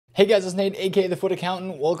Hey guys, it's Nate, aka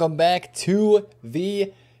TheFutAccountant. Welcome back to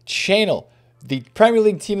the channel. The Premier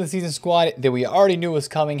League Team of the Season squad that we already knew was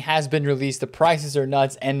coming has been released. The prices are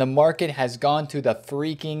nuts, and the market has gone to the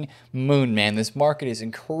freaking moon, man. This market is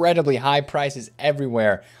incredibly high. Prices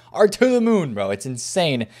everywhere are to the moon, bro. It's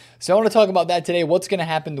insane. So I want to talk about that today. What's going to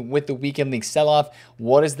happen with the weekend league sell-off?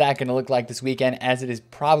 What is that going to look like this weekend, as it is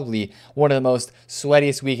probably one of the most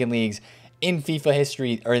sweatiest weekend leagues in FIFA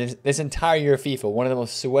history, or this entire year of FIFA, one of the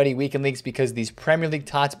most sweaty weekend leagues, because these Premier League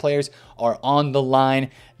TOTS players are on the line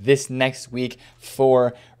this next week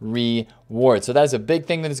for rewards. So that is a big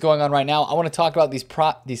thing that is going on right now. I want to talk about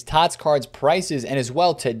these TOTS cards prices, and as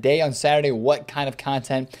well today on Saturday, what kind of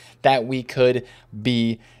content that we could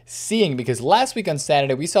be seeing, because last week on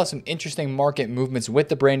Saturday we saw some interesting market movements with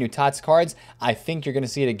the brand new TOTS cards. I think you're going to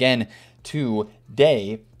see it again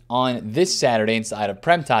today on this Saturday inside of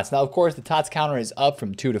PREM TOTS. Now, of course, the TOTS counter is up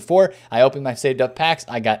from 2 to 4. I opened my saved up packs.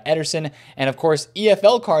 I got Ederson. And of course,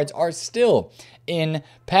 EFL cards are still in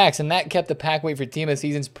packs, and that kept the pack weight for Team of the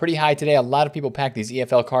Seasons pretty high today. A lot of people packed these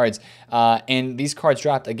EFL cards, and these cards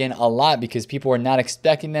dropped again a lot because people were not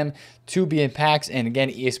expecting them to be in packs, and again,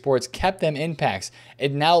 EA Sports kept them in packs.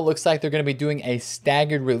 It now looks like they're going to be doing a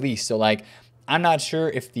staggered release. So, like, I'm not sure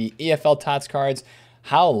if the EFL TOTS cards,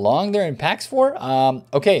 how long they're in packs for.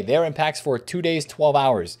 Okay, they're in packs for 2 days, 12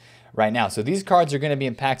 hours right now. So these cards are going to be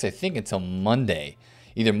in packs, I think, until Monday.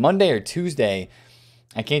 Either Monday or Tuesday.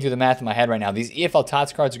 I can't do the math in my head right now. These EFL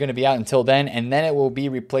TOTS cards are going to be out until then, and then it will be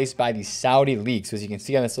replaced by the Saudi League. So as you can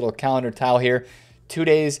see on this little calendar tile here, 2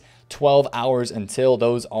 days, 12 hours until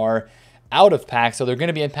those are out of packs. So they're going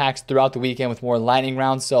to be in packs throughout the weekend with more lightning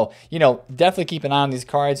rounds. So, you know, definitely keep an eye on these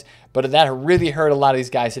cards. But that really hurt a lot of these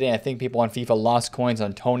guys today. I think people on FIFA lost coins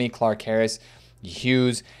on Tony, Clark Harris,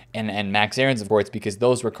 Hughes, and Max Aarons, of course, because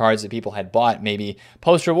those were cards that people had bought maybe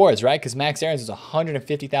post rewards, right? Because Max Aarons was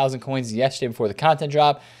 150,000 coins yesterday before the content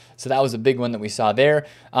drop. So that was a big one that we saw there.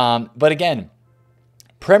 But again,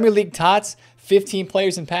 Premier League TOTS, 15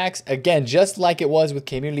 players in packs. Again, just like it was with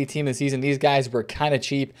Community Team of the Season, these guys were kind of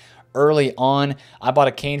cheap early on. I bought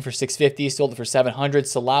a Kane for 650, sold it for 700.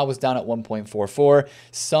 Salah was down at 1.44.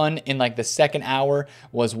 Son in like the second hour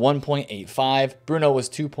was 1.85. Bruno was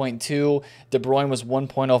 2.2. De Bruyne was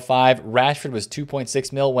 1.05. Rashford was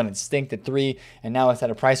 2.6 mil when it stinked at 3, and now it's at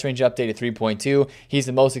a price range update at 3.2. He's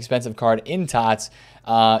the most expensive card in TOTS.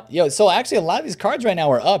 So actually a lot of these cards right now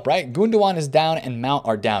are up, right? Gundogan is down and Mount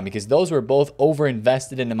are down because those were both over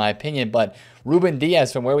invested in my opinion. But Ruben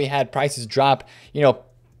Diaz, from where we had prices drop,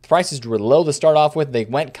 prices were low to start off with. They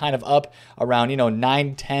went kind of up around,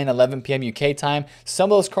 9, 10, 11 p.m. UK time.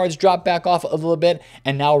 Some of those cards dropped back off a little bit,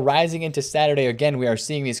 and now rising into Saturday again, we are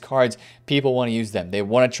seeing these cards. People want to use them. They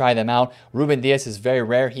want to try them out. Ruben Diaz is very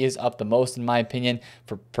rare. He is up the most, in my opinion,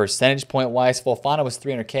 for percentage point wise. Fofana was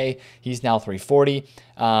 300K. He's now 340.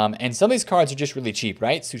 And some of these cards are just really cheap,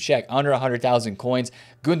 right? Souček, under 100,000 coins.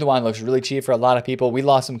 Gundogan looks really cheap for a lot of people. We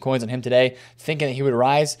lost some coins on him today, thinking that he would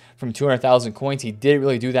rise from 200,000 coins. He didn't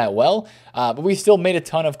really do that well, but we still made a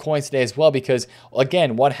ton of coins today as well because,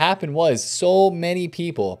 again, what happened was so many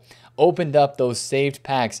people opened up those saved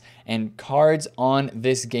packs, and cards on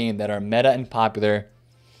this game that are meta and popular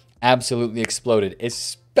absolutely exploded,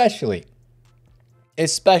 especially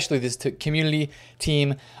this community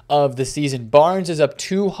team of the season. Barnes is up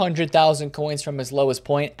 200,000 coins from his lowest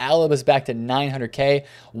point. Alaba's back to 900K.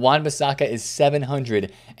 Wan-Bissaka is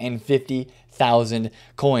 750,000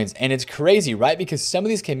 coins. And it's crazy, right? Because some of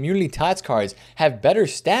these community TOTS cards have better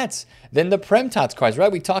stats than the PREM TOTS cards,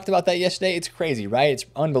 right? We talked about that yesterday. It's crazy, right? It's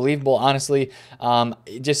unbelievable, honestly.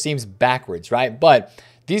 It just seems backwards, right? But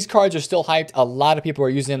these cards are still hyped. A lot of people are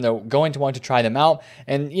using them. They're going to want to try them out.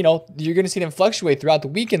 And, you're going to see them fluctuate throughout the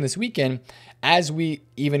weekend this weekend as we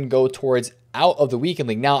even go towards out of the weekend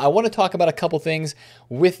league. Now, I want to talk about a couple things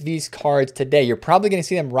with these cards today. You're probably going to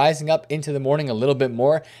see them rising up into the morning a little bit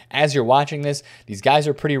more as you're watching this. These guys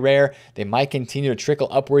are pretty rare. They might continue to trickle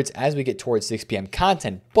upwards as we get towards 6 p.m.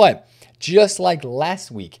 content. But just like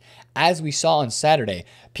last week, as we saw on Saturday,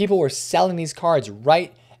 people were selling these cards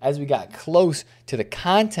right as we got close to the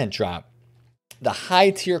content drop. The high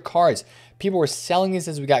tier cards, people were selling these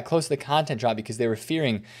as we got close to the content drop because they were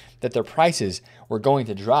fearing that their prices were going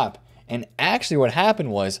to drop. And actually what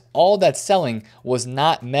happened was all that selling was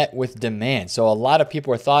not met with demand. So a lot of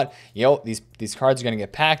people were thought, these cards are going to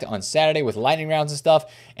get packed on Saturday with lightning rounds and stuff,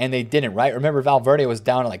 and they didn't, right? Remember, Valverde was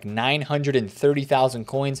down to like 930,000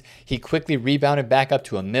 coins. He quickly rebounded back up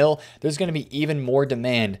to 1 mil. There's going to be even more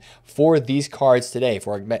demand for these cards today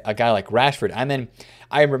for a guy like Rashford.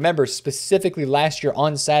 I remember specifically last year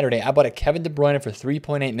on Saturday, I bought a Kevin De Bruyne for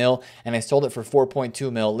 3.8 mil and I sold it for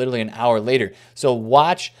 4.2 mil literally an hour later. So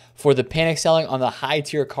watch for the panic selling on the high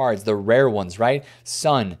tier cards, the rare ones, right?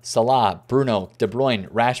 Son, Salah, Bruno, De Bruyne,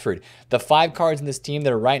 Rashford. The 5 cards in this team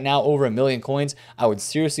that are right now over 1 million coins, I would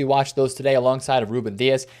seriously watch those today alongside of Ruben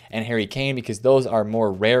Diaz and Harry Kane because those are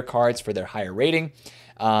more rare cards for their higher rating.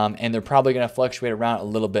 And they're probably going to fluctuate around a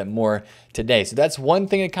little bit more today. So that's one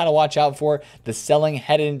thing to kind of watch out for, the selling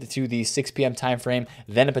headed into the 6 p.m. time frame,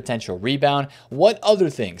 then a potential rebound. What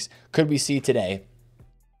other things could we see today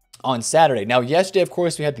on Saturday? Now, yesterday, of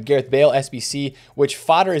course, we had the Gareth Bale SBC, which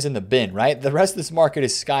fodder is in the bin, right? The rest of this market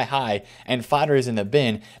is sky high and fodder is in the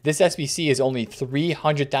bin. This SBC is only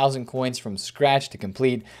 300,000 coins from scratch to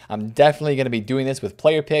complete. I'm definitely going to be doing this with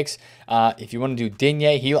player picks. If you want to do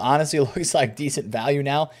Digne, he honestly looks like decent value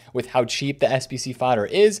now with how cheap the SBC fodder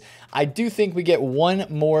is. I do think we get one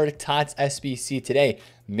more TOTS SBC today.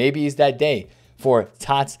 Maybe it's that day for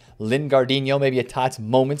TOTS Lingardinho, maybe a TOTS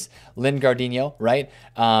Moments Lingardinho, right?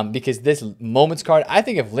 Because this Moments card, I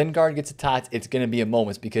think if Lingard gets a TOTS, it's going to be a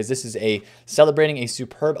Moments because this is a celebrating a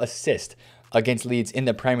superb assist against Leeds in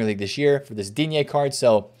the Premier League this year for this Digne card.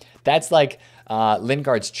 So that's like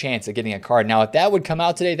Lingard's chance of getting a card. Now, if that would come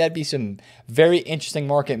out today, that'd be some very interesting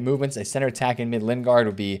market movements. A center attack in mid Lingard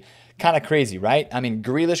would be kind of crazy, right? I mean,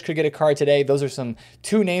 Grealish could get a card today. Those are some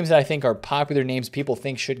 2 names that I think are popular names people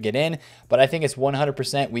think should get in, but I think it's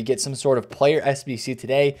 100% we get some sort of player SBC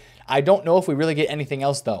today. I don't know if we really get anything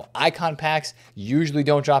else though. Icon packs usually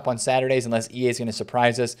don't drop on Saturdays unless EA is going to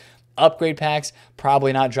surprise us. Upgrade packs,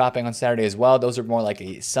 probably not dropping on Saturday as well. Those are more like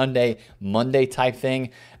a Sunday, Monday type thing.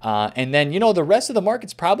 And then, you know, the rest of the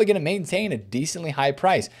market's probably going to maintain a decently high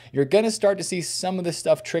price. You're going to start to see some of this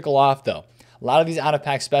stuff trickle off though. A lot of these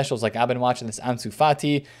out-of-pack specials, like I've been watching this Ansu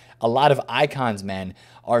Fati, a lot of icons, man,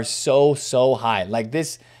 are so high. Like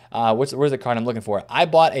this, where's the card I'm looking for? I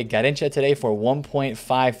bought a Garrincha today for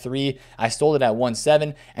 1.53. I sold it at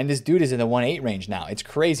 1.7, and this dude is in the 1.8 range now. It's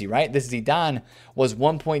crazy, right? This Zidane was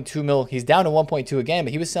 1.2 mil. He's down to 1.2 again,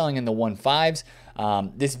 but he was selling in the 1.5s.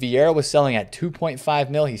 This Vieira was selling at 2.5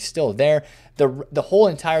 mil. He's still there. The whole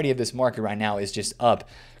entirety of this market right now is just up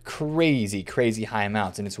crazy high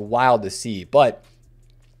amounts, and it's wild to see, but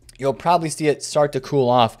you'll probably see it start to cool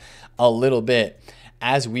off a little bit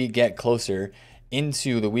as we get closer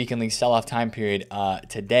into the weekend league sell-off time period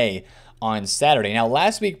today on Saturday. Now,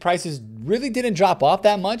 last week prices really didn't drop off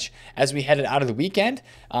that much as we headed out of the weekend,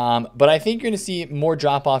 but I think you're going to see more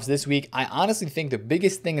drop-offs this week. I honestly think the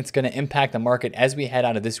biggest thing that's going to impact the market as we head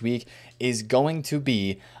out of this week is going to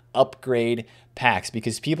be upgrade packs,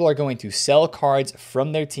 because people are going to sell cards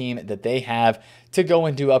from their team that they have to go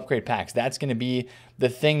and do upgrade packs. That's going to be the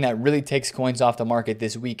thing that really takes coins off the market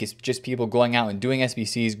this week, is just people going out and doing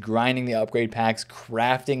SBCs, grinding the upgrade packs,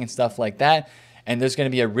 crafting and stuff like that. And there's going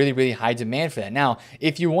to be a really high demand for that. Now,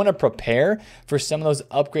 if you want to prepare for some of those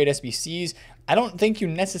upgrade SBCs, I don't think you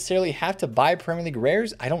necessarily have to buy Premier League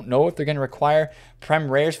rares. I don't know if they're going to require Prem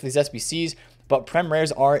rares for these SBCs, but Prem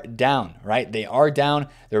rares are down, right? They are down.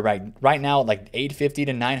 They're right now like 850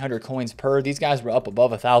 to 900 coins per. These guys were up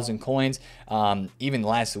above 1,000 coins even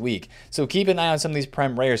last week. So keep an eye on some of these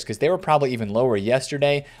Prem rares because they were probably even lower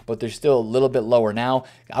yesterday, but they're still a little bit lower now.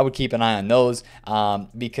 I would keep an eye on those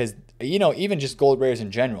because, you know, even just gold rares in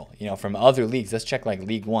general, you know, from other leagues. Let's check like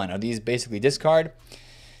League One. Are these basically discard?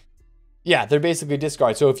 Yeah, they're basically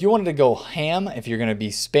discard. So if you wanted to go ham, if you're going to be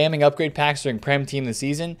spamming upgrade packs during Prem Team of the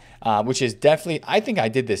Season, which is definitely, I think I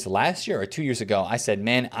did this last year or 2 years ago. I said,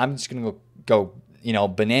 man, I'm just going to go you know,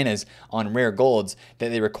 bananas on rare golds that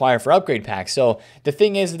they require for upgrade packs. So the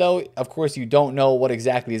thing is, though, of course, you don't know what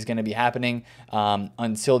exactly is going to be happening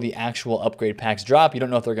until the actual upgrade packs drop. You don't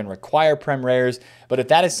know if they're going to require Prem rares, but if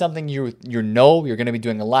that is something you're going to be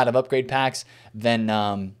doing a lot of upgrade packs, then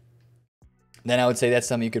I would say that's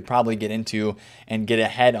something you could probably get into and get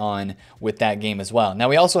ahead on with that game as well. Now,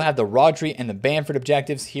 we also have the Rodri and the Bamford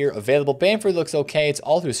objectives here available. Bamford looks okay. It's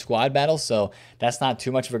all through squad battles, so that's not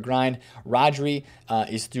too much of a grind. Rodri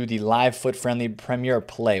is through the live foot-friendly Premier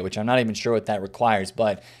Play, which I'm not even sure what that requires,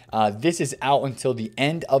 but this is out until the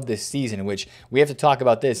end of the season, which we have to talk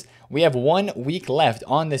about this. We have 1 week left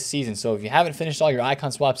on this season, so if you haven't finished all your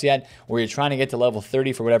icon swaps yet, or you're trying to get to level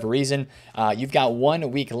 30 for whatever reason, you've got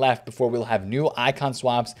 1 week left before we'll have new icon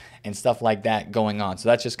swaps and stuff like that going on. So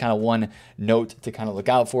that's just kind of one note to kind of look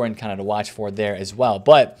out for and kind of to watch for there as well.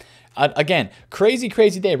 But Again, crazy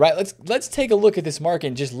day, right? Let's take a look at this market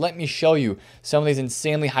and just let me show you some of these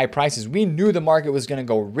insanely high prices. We knew the market was going to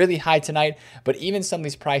go really high tonight, but even some of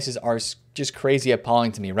these prices are just crazy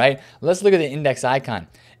appalling to me, right? Let's look at the index icon.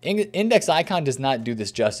 Index icon does not do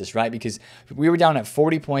this justice, right? Because we were down at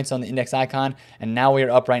 40 points on the index icon, and now we are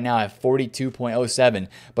up right now at 42.07.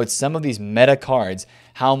 But some of these meta cards,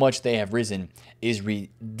 how much they have risen is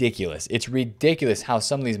ridiculous. It's ridiculous how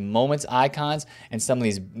some of these moments icons and some of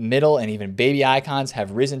these middle and even baby icons have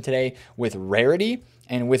risen today with rarity.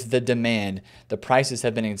 And with the demand, the prices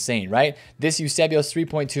have been insane, right? This Eusebio's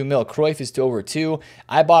 3.2 mil. Cruyff is to over 2.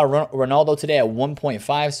 I bought Ronaldo today at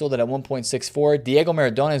 1.5, sold it at 1.64. Diego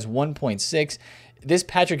Maradona is 1.6. This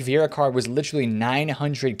Patrick Vieira card was literally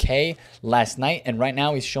 900K last night, and right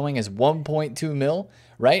now he's showing as 1.2 mil,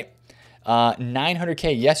 right?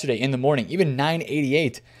 900K yesterday in the morning, even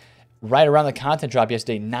 988 right around the content drop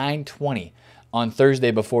yesterday, 920 on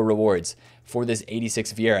Thursday before rewards for this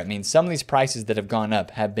 86 Vieira. I mean, some of these prices that have gone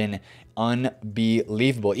up have been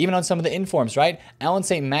unbelievable. Even on some of the informs, right? Alan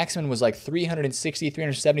St. Maximin was like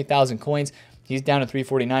 370,000 coins. He's down to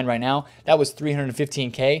 349 right now. That was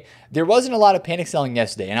 315K. There wasn't a lot of panic selling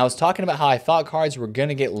yesterday, and I was talking about how I thought cards were going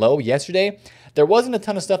to get low yesterday. There wasn't a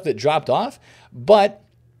ton of stuff that dropped off, but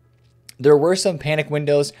there were some panic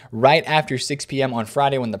windows right after 6 p.m. on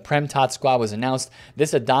Friday when the PREM TOTS squad was announced.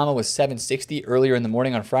 This Adama was 760 earlier in the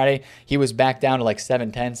morning on Friday. He was back down to like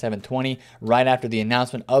 710, 720 right after the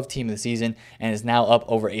announcement of Team of the Season and is now up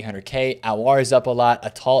over 800K. Awar is up a lot.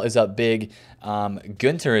 Atal is up big.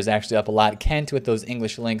 Gunter is actually up a lot. Kent with those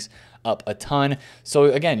English links up a ton. So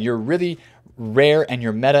again, you're really rare and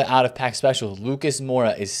your meta out of pack specials. Lucas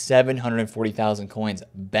Moura is 740,000 coins.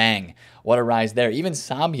 Bang. What a rise there. Even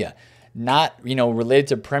Sambia, not, related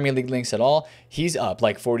to Premier League links at all, he's up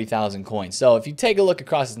like 40,000 coins. So if you take a look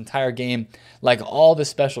across this entire game, like all the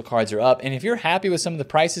special cards are up. And if you're happy with some of the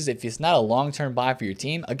prices, if it's not a long-term buy for your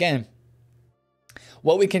team, again,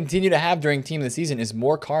 what we continue to have during Team of the Season is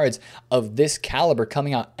more cards of this caliber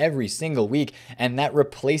coming out every single week, and that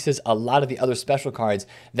replaces a lot of the other special cards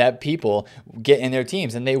that people get in their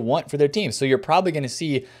teams and they want for their teams. So you're probably going to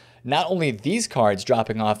see not only these cards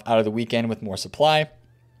dropping off out of the weekend with more supply,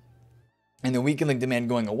 and the weekend link demand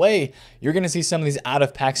going away, you're going to see some of these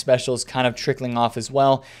out-of-pack specials kind of trickling off as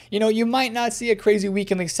well. You might not see a crazy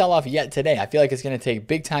weekend link sell-off yet today. I feel like it's going to take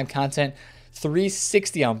big-time content.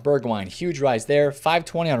 360 on Bergwijn, huge rise there.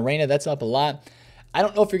 520 on Reina, that's up a lot. I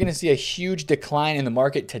don't know if you're going to see a huge decline in the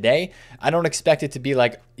market today. I don't expect it to be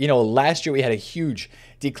like, last year we had a huge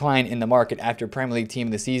decline in the market after Premier League Team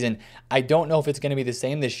of the Season. I don't know if it's going to be the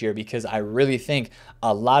same this year because I really think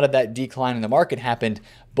a lot of that decline in the market happened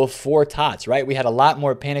before TOTS, right? We had a lot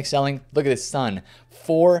more panic selling. Look at this Sun,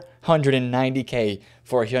 490K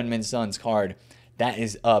for a Hyunmin Sun's card. That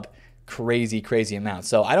is up crazy amount.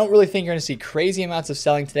 So I don't really think you're going to see crazy amounts of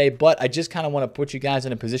selling today, but I just kind of want to put you guys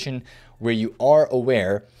in a position where you are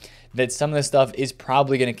aware that some of this stuff is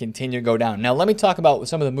probably going to continue to go down. Now, let me talk about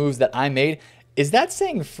some of the moves that I made. Is that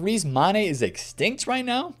saying Freeze Mane is extinct right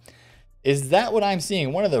now? Is that what I'm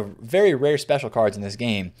seeing? One of the very rare special cards in this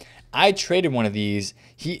game. I traded one of these.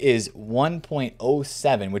 He is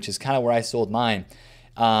 1.07, which is kind of where I sold mine.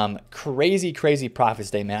 Crazy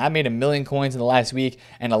profits day, man. I made 1 million coins in the last week,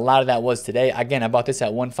 and a lot of that was today. Again, I bought this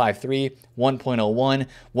at 153, 1.01,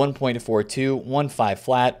 1.42, 15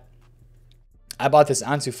 flat. I bought this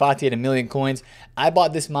Ansu Fati at 1 million coins. I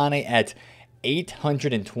bought this Mane at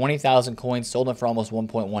 820,000 coins, sold them for almost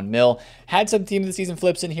 1.1 mil. Had some Team of the Season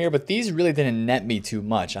flips in here, but these really didn't net me too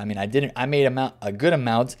much. I mean, I made a good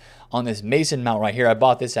amount on this Mason mount right here. I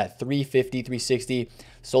bought this at 350, 360,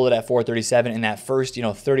 sold it at 437. In that first,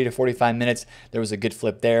 30 to 45 minutes, there was a good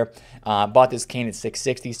flip there. Bought this Kane at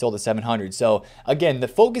 660, sold at 700. So again, the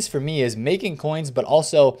focus for me is making coins, but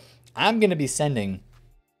also I'm going to be sending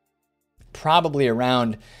probably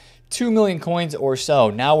around 2 million coins or so.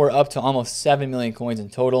 Now we're up to almost 7 million coins in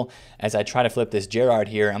total. As I try to flip this Gerrard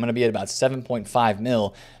here, I'm going to be at about 7.5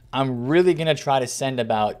 mil. I'm really going to try to send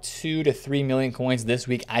about 2 to 3 million coins this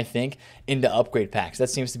week, I think, into upgrade packs. That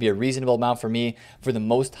seems to be a reasonable amount for me for the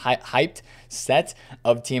most hyped set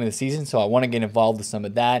of Team of the Season. So I want to get involved with some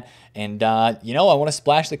of that. And, I want to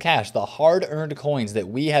splash the cash, the hard-earned coins that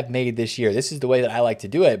we have made this year. This is the way that I like to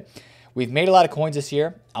do it. We've made a lot of coins this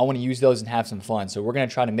year. I want to use those and have some fun. So we're going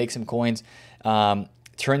to try to make some coins,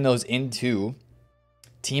 turn those into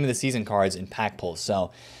Team of the Season cards and pack pulls.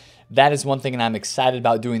 So that is one thing that I'm excited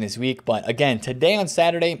about doing this week. But again, today on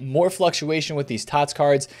Saturday, more fluctuation with these TOTS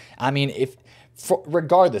cards. I mean,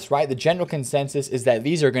 regardless, right? The general consensus is that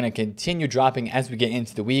these are going to continue dropping as we get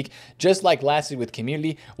into the week. Just like last week with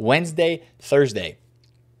Community, Wednesday, Thursday.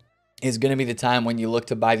 is going to be the time when you look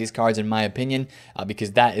to buy these cards, in my opinion,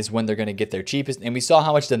 because that is when they're going to get their cheapest. And we saw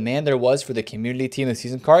how much demand there was for the community team of the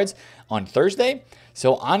season cards on Thursday.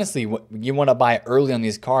 So honestly, you want to buy early on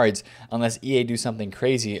these cards, unless EA do something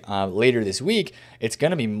crazy later this week. It's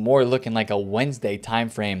going to be more looking like a Wednesday time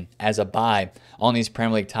frame as a buy on these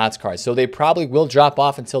Premier League TOTS cards. So they probably will drop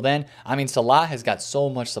off until then. I mean, Salah has got so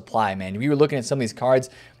much supply, man. We were looking at some of these cards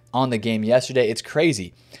on the game yesterday. It's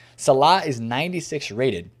crazy. Salah is 96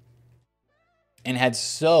 rated and had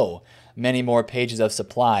so many more pages of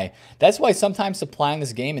supply. That's why sometimes supplying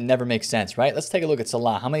this game, it never makes sense, right? Let's take a look at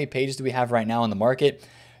Salah. How many pages do we have right now on the market?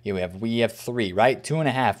 Yeah, we have 3, right?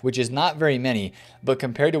 2.5, which is not very many, but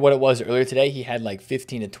compared to what it was earlier today, he had like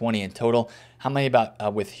 15 to 20 in total. How many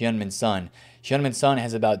about with Heung-min Son? Heung-min Son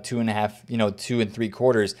has about 2.5, 2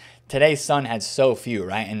 3/4. Today, Son had so few,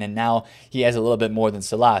 right? And then now he has a little bit more than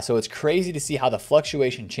Salah. So it's crazy to see how the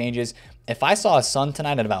fluctuation changes. If I saw a Son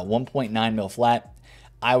tonight at about 1.9 mil flat,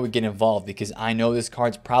 I would get involved because I know this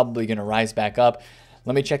card's probably going to rise back up.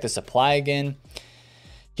 Let me check the supply again.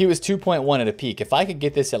 He was 2.1 at a peak. If I could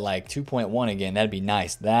get this at like 2.1 again, that'd be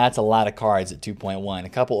nice. That's a lot of cards at 2.1. A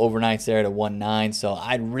couple overnights there at 1.9. So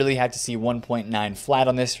I'd really have to see 1.9 flat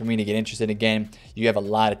on this for me to get interested again. You have a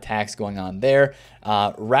lot of tax going on there.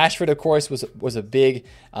 Rashford, of course, was a big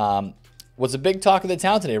talk of the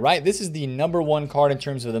town today, right? This is the #1 card in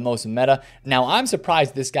terms of the most meta. Now, I'm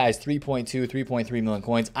surprised this guy's 3.2, 3.3 million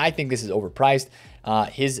coins. I think this is overpriced.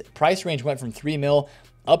 His price range went from 3 mil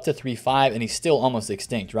up to 3.5, and he's still almost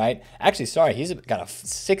extinct, right? Actually, sorry, he's got a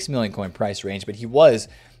 6 million coin price range, but he was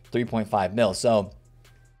 3.5 mil. So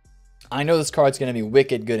I know this card's going to be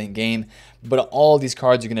wicked good in game, but all these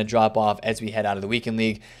cards are going to drop off as we head out of the weekend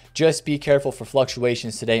league. Just be careful for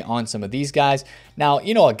fluctuations today on some of these guys. Now,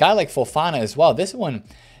 a guy like Fofana as well.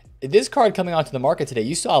 This card coming onto the market today,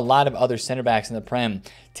 you saw a lot of other center backs in the Prem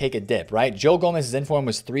take a dip, right? Joe Gomez's inform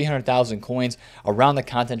was 300,000 coins around the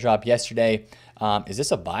content drop yesterday. Is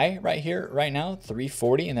this a buy right here, right now?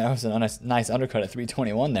 340, and that was a nice undercut at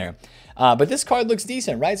 321 there. But this card looks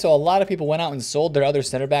decent, right? So a lot of people went out and sold their other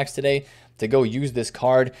center backs today to go use this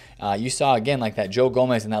card. You saw again like that Joe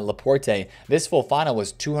Gomez and that Laporte. This Fofana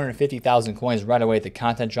was 250,000 coins right away at the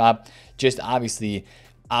content drop. Just obviously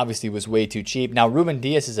was way too cheap. Now Ruben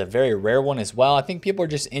Dias is a very rare one as well. I think people are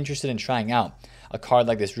just interested in trying out a card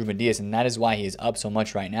like this Ruben Dias, and that is why he is up so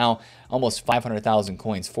much right now. Almost 500,000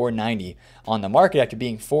 coins, 490 on the market after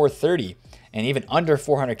being 430 and even under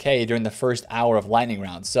 400K during the first hour of Lightning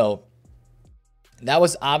Round. So that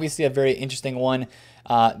was obviously a very interesting one.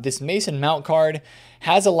 This Mason Mount card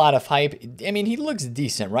has a lot of hype. I mean, he looks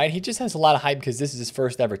decent, right? He just has a lot of hype because this is his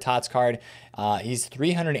first ever TOTS card. He's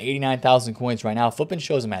 389,000 coins right now. Flippin'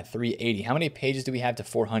 shows him at 380. How many pages do we have to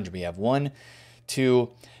 400? We have 1, 2,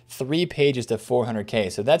 3 pages to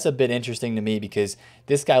 400K. So that's a bit interesting to me because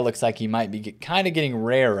this guy looks like he might be kind of getting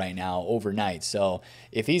rare right now overnight. So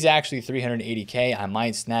if he's actually 380K, I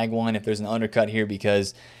might snag one if there's an undercut here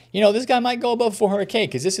because, this guy might go above 400K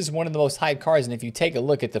because this is one of the most hyped cards. And if you take a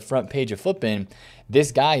look at the front page of Flippin,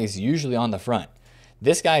 this guy is usually on the front.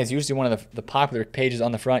 This guy is usually one of the popular pages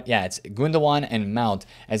on the front. Yeah, it's Gundogan and Mount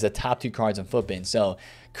as the top 2 cards on Flippin. So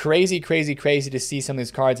crazy, crazy, crazy to see some of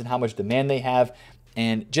these cards and how much demand they have.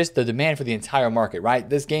 And just the demand for the entire market, right?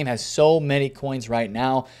 This game has so many coins right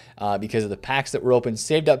now because of the packs that were open,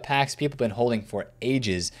 saved up packs people have been holding for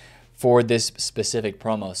ages for this specific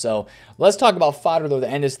promo. So let's talk about Fodder though to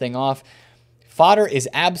end this thing off. Fodder is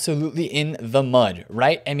absolutely in the mud,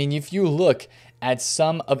 right? I mean, if you look at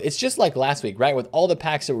it's just like last week, right? With all the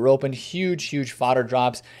packs that were opened, huge Fodder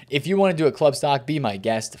drops. If you want to do a club stock, be my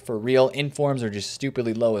guest for real. Informs are just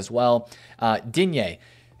stupidly low as well. Digne.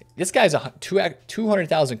 This guy's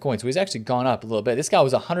 200,000 coins, so he's actually gone up a little bit. This guy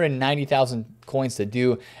was 190,000 coins to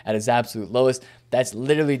do at his absolute lowest. That's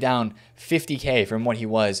literally down 50K from what he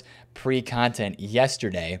was pre-content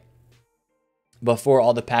yesterday before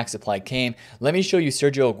all the pack supply came. Let me show you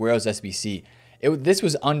Sergio Aguero's SBC. This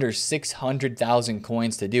was under 600,000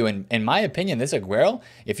 coins to do. And in my opinion, this Aguero,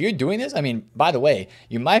 if you're doing this, I mean, by the way,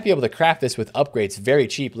 you might be able to craft this with upgrades very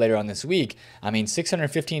cheap later on this week. I mean,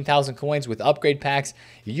 615,000 coins with upgrade packs.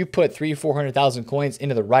 You put 300,000-400,000 coins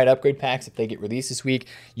into the right upgrade packs if they get released this week,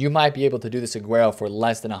 you might be able to do this Aguero for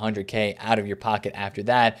less than 100K out of your pocket after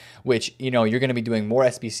that, which, you're going to be doing more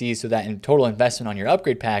SBCs so that in total investment on your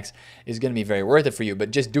upgrade packs is going to be very worth it for you. But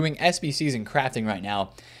just doing SBCs and crafting right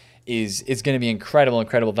now is going to be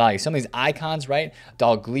incredible value. Some of these icons, right?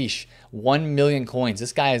 Dalglish, 1 million coins.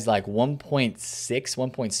 This guy is like 1.6,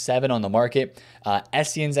 1.7 on the market.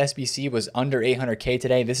 Essien's SBC was under 800K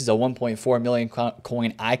today. This is a 1.4 million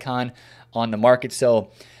coin icon on the market.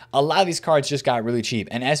 So a lot of these cards just got really cheap,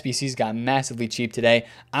 and SBCs got massively cheap today.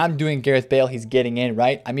 I'm doing Gareth Bale. He's getting in,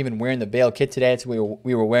 right? I'm even wearing the Bale kit today. That's what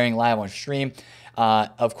we were wearing live on stream.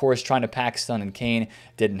 Of course, trying to pack Son and Kane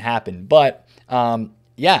didn't happen. But,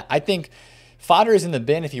 yeah, I think fodder is in the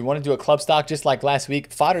bin. If you want to do a club stock just like last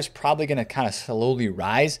week, fodder is probably going to kind of slowly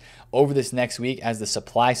rise over this next week as the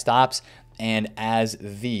supply stops and as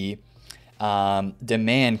the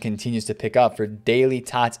demand continues to pick up for daily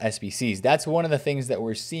TOTS SBCs. That's one of the things that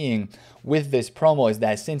we're seeing with this promo, is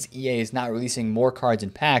that since EA is not releasing more cards in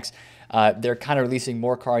packs, they're kind of releasing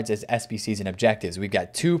more cards as SBCs and objectives. We've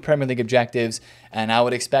got 2 Premier League objectives, and I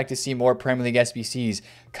would expect to see more Premier League SBCs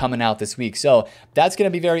coming out this week. So that's going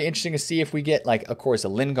to be very interesting to see if we get, like, of course, a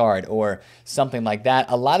Lingard or something like that.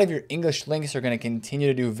 A lot of your English links are going to continue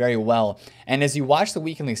to do very well. And as you watch the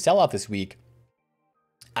weekly sell-off this week,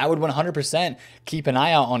 I would 100% keep an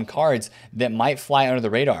eye out on cards that might fly under the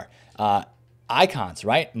radar. Icons,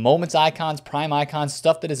 right? Moments icons, prime icons,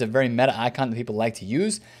 stuff that is a very meta icon that people like to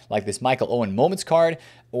use, like this Michael Owen Moments card,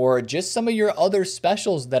 or just some of your other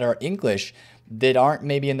specials that are English that aren't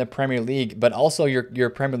maybe in the Premier League, but also your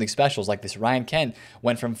Premier League specials, like this Ryan Kent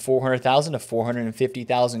went from 400,000 to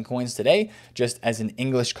 450,000 coins today, just as an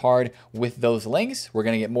English card with those links. We're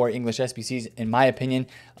going to get more English SBCs, in my opinion,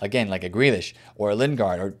 again, like a Grealish or a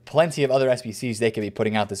Lingard or plenty of other SBCs they could be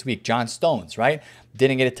putting out this week. John Stones, right?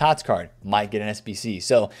 Didn't get a TOTS card, might get an SBC.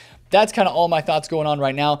 So that's kind of all my thoughts going on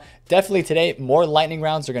right now. Definitely today, more lightning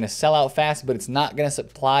rounds are going to sell out fast, but it's not going to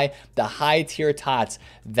supply the high tier TOTS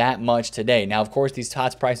that much today. Now, of course, these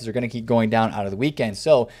TOTS prices are going to keep going down out of the weekend.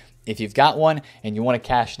 So if you've got one and you want to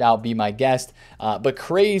cash it out, be my guest. But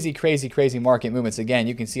crazy, crazy, crazy market movements. Again,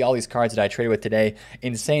 you can see all these cards that I traded with today.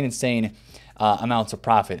 Insane amounts of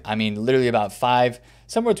profit. I mean, literally about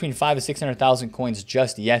somewhere between 500,000 to 600,000 coins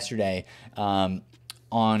just yesterday.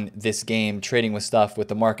 On this game, trading with stuff with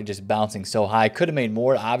the market just bouncing so high. Could have made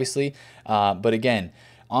more, obviously, but again,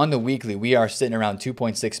 on the weekly, we are sitting around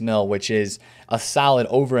 2.6 mil, which is a solid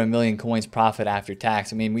over 1 million coins profit after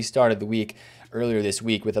tax. I mean, we started the week earlier this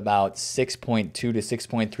week with about 6.2 to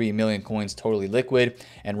 6.3 million coins totally liquid,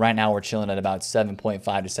 and right now we're chilling at about 7.5 to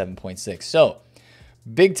 7.6. So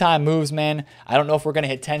big time moves, man. I don't know if we're going to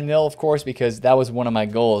hit 10 mil, of course, because that was one of my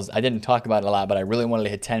goals. I didn't talk about it a lot, but I really wanted to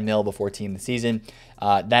hit 10 mil before team of the season.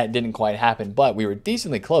 That didn't quite happen, but we were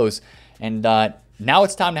decently close. And now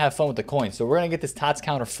it's time to have fun with the coins. So we're going to get this TOTS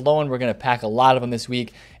counter flowing. We're going to pack a lot of them this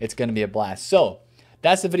week. It's going to be a blast. So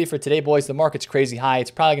that's the video for today, boys. The market's crazy high. It's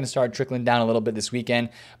probably going to start trickling down a little bit this weekend,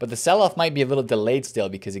 but the sell-off might be a little delayed still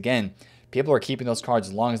because, again, people are keeping those cards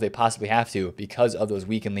as long as they possibly have to because of those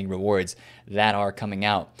Weekend League rewards that are coming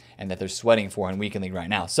out and that they're sweating for in Weekend League right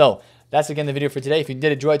now. So that's, again, the video for today. If you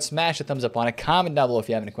did enjoy it, smash a thumbs up on it. Comment down below if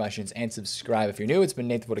you have any questions, and subscribe if you're new. It's been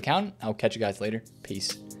Nate, the FODDER Accountant. I'll catch you guys later.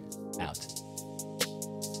 Peace out.